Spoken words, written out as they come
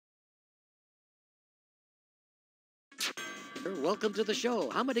Welcome to the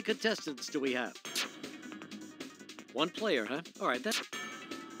show. How many contestants do we have? One player, huh? All right, then.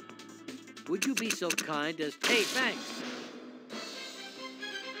 Would you be so kind as... Hey, thanks.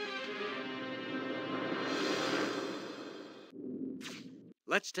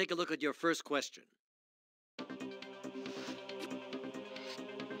 Let's take a look at your first question.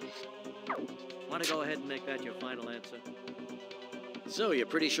 Want to go ahead and make that your final answer? So, you're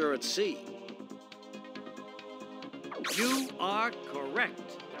pretty sure it's C? You are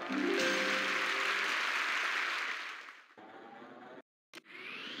correct.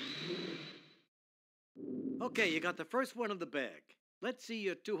 Okay, you got the first one in the bag. Let's see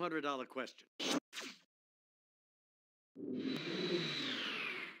your $200 question.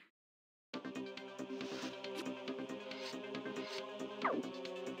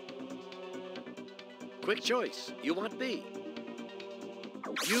 Quick choice. You want B?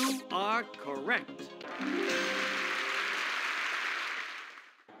 You are correct.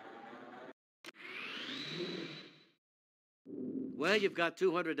 Well, you've got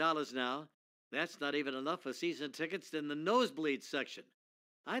 $200 now. That's not even enough for season tickets in the nosebleed section.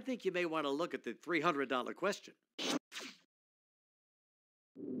 I think you may want to look at the $300 question.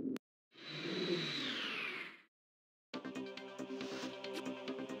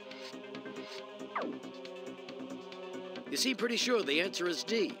 You seem pretty sure the answer is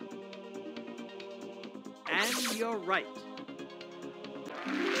D. And you're right.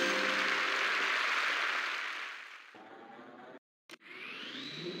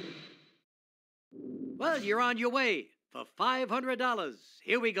 Well, you're on your way for $500.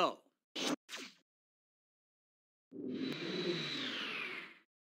 Here we go.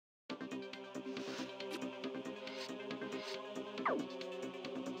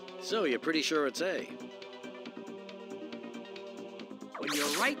 So, you're pretty sure it's A? When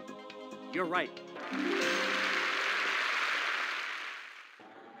you're right, you're right.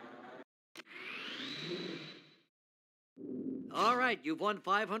 All right, you've won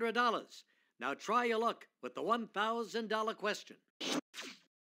 $500. Now try your luck with the $1,000 question.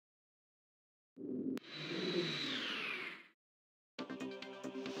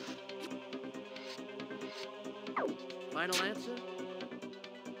 Final answer?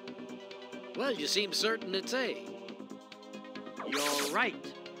 Well, you seem certain it's A. You're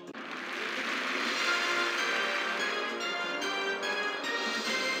right.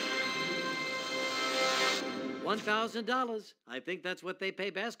 $1,000. I think that's what they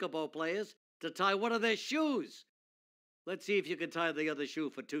pay basketball players to tie one of their shoes. Let's see if you can tie the other shoe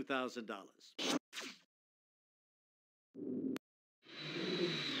for $2,000.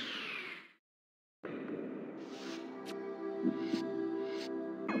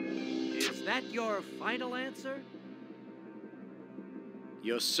 Is that your final answer?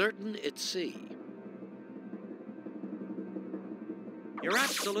 You're certain it's C? You're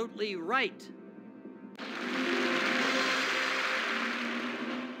absolutely right.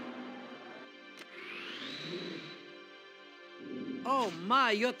 Oh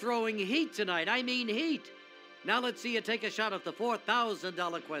my, you're throwing heat tonight. I mean heat. Now let's see you take a shot at the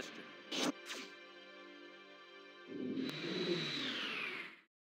 $4,000 question.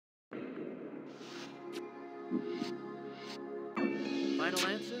 Final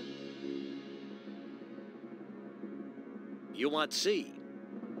answer? You want C?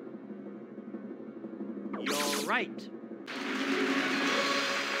 You're right.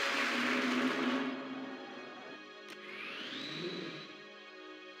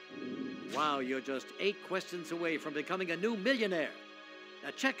 Wow, you're just 8 questions away from becoming a new millionaire.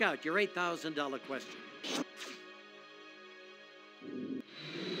 Now check out your $8,000 question.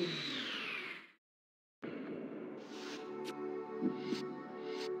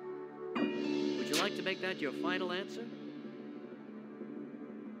 Would you like to make that your final answer?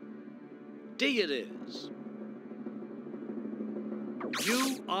 D it is.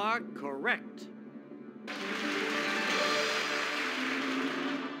 You are correct.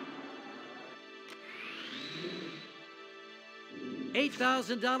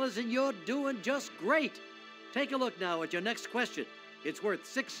 $8,000 and you're doing just great. Take a look now at your next question. It's worth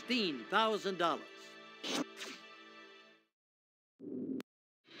 $16,000.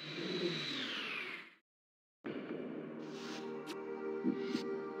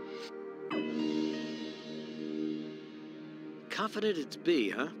 Confident it's B,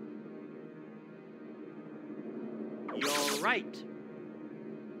 huh? You're right.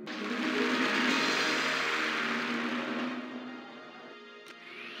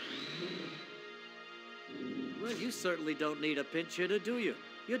 Well, you certainly don't need a pinch hitter, do you?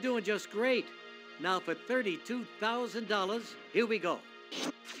 You're doing just great. Now for $32,000, here we go.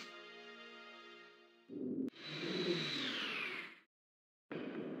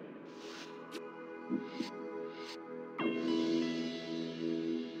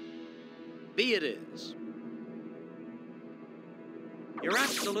 C it is. You're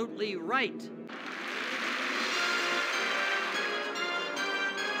absolutely right.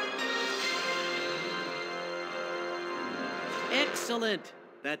 Excellent.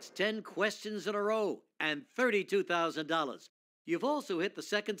 That's 10 questions in a row and $32,000. You've also hit the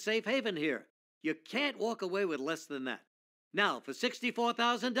second safe haven here. You can't walk away with less than that. Now, for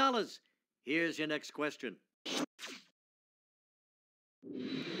 $64,000, here's your next question.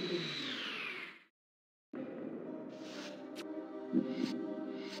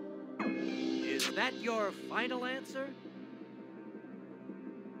 Is that your final answer?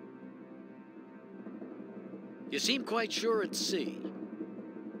 You seem quite sure it's C.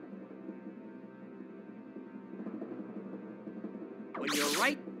 When you're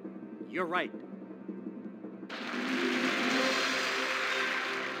right, you're right.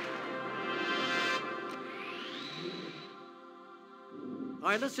 All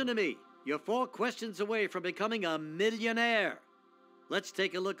right, listen to me. You're 4 questions away from becoming a millionaire. Let's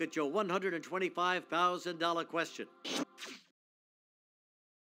take a look at your $125,000 question.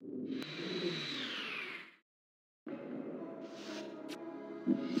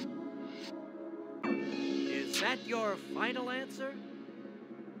 Is that your final answer?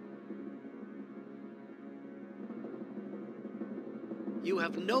 You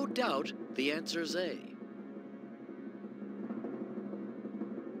have no doubt the answer's A.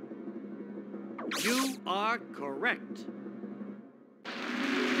 You are correct.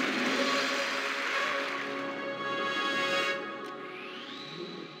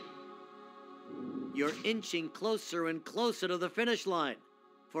 You're inching closer and closer to the finish line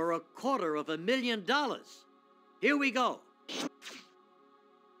for $250,000. Here we go.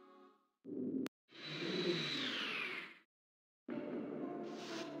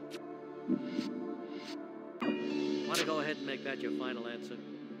 Want to go ahead and make that your final answer?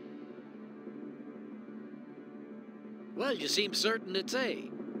 Well, you seem certain it's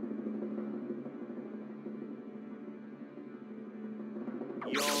A.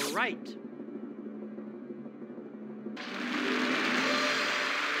 You're right.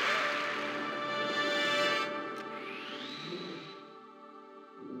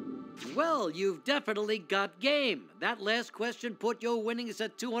 Well, you've definitely got game. That last question put your winnings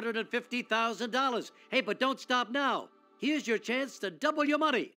at $250,000. Hey, but don't stop now. Here's your chance to double your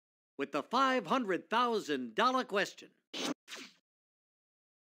money with the $500,000 question.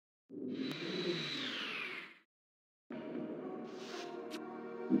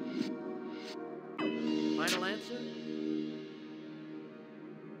 Final answer?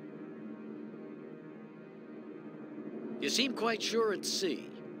 You seem quite sure it's C.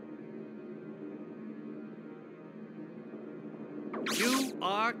 You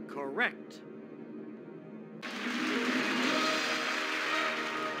are correct.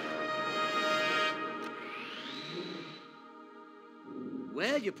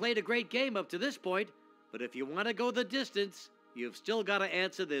 Well, you played a great game up to this point, but if you want to go the distance, you've still got to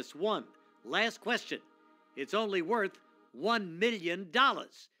answer this one last question. It's only worth $1 million.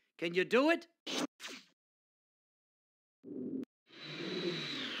 Can you do it?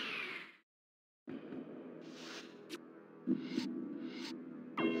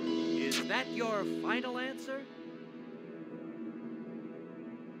 Is that your final answer?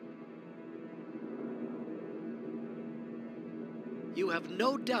 You have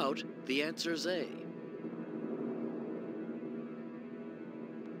no doubt the answer's A.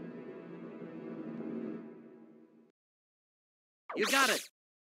 You got it.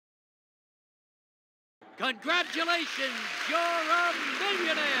 Congratulations, you're a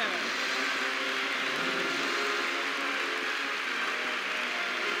millionaire.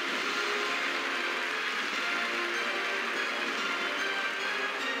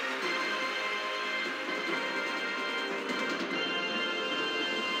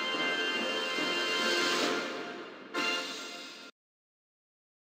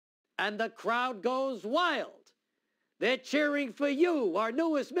 And the crowd goes wild. They're cheering for you, our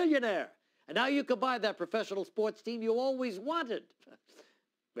newest millionaire. And now you can buy that professional sports team you always wanted.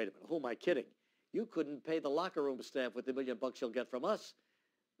 Wait a minute, who am I kidding? You couldn't pay the locker room staff with the $1 million you'll get from us.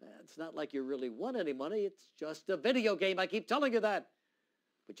 It's not like you really won any money. It's just a video game. I keep telling you that.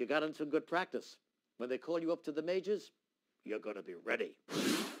 But you got in some good practice. When they call you up to the majors, you're going to be ready.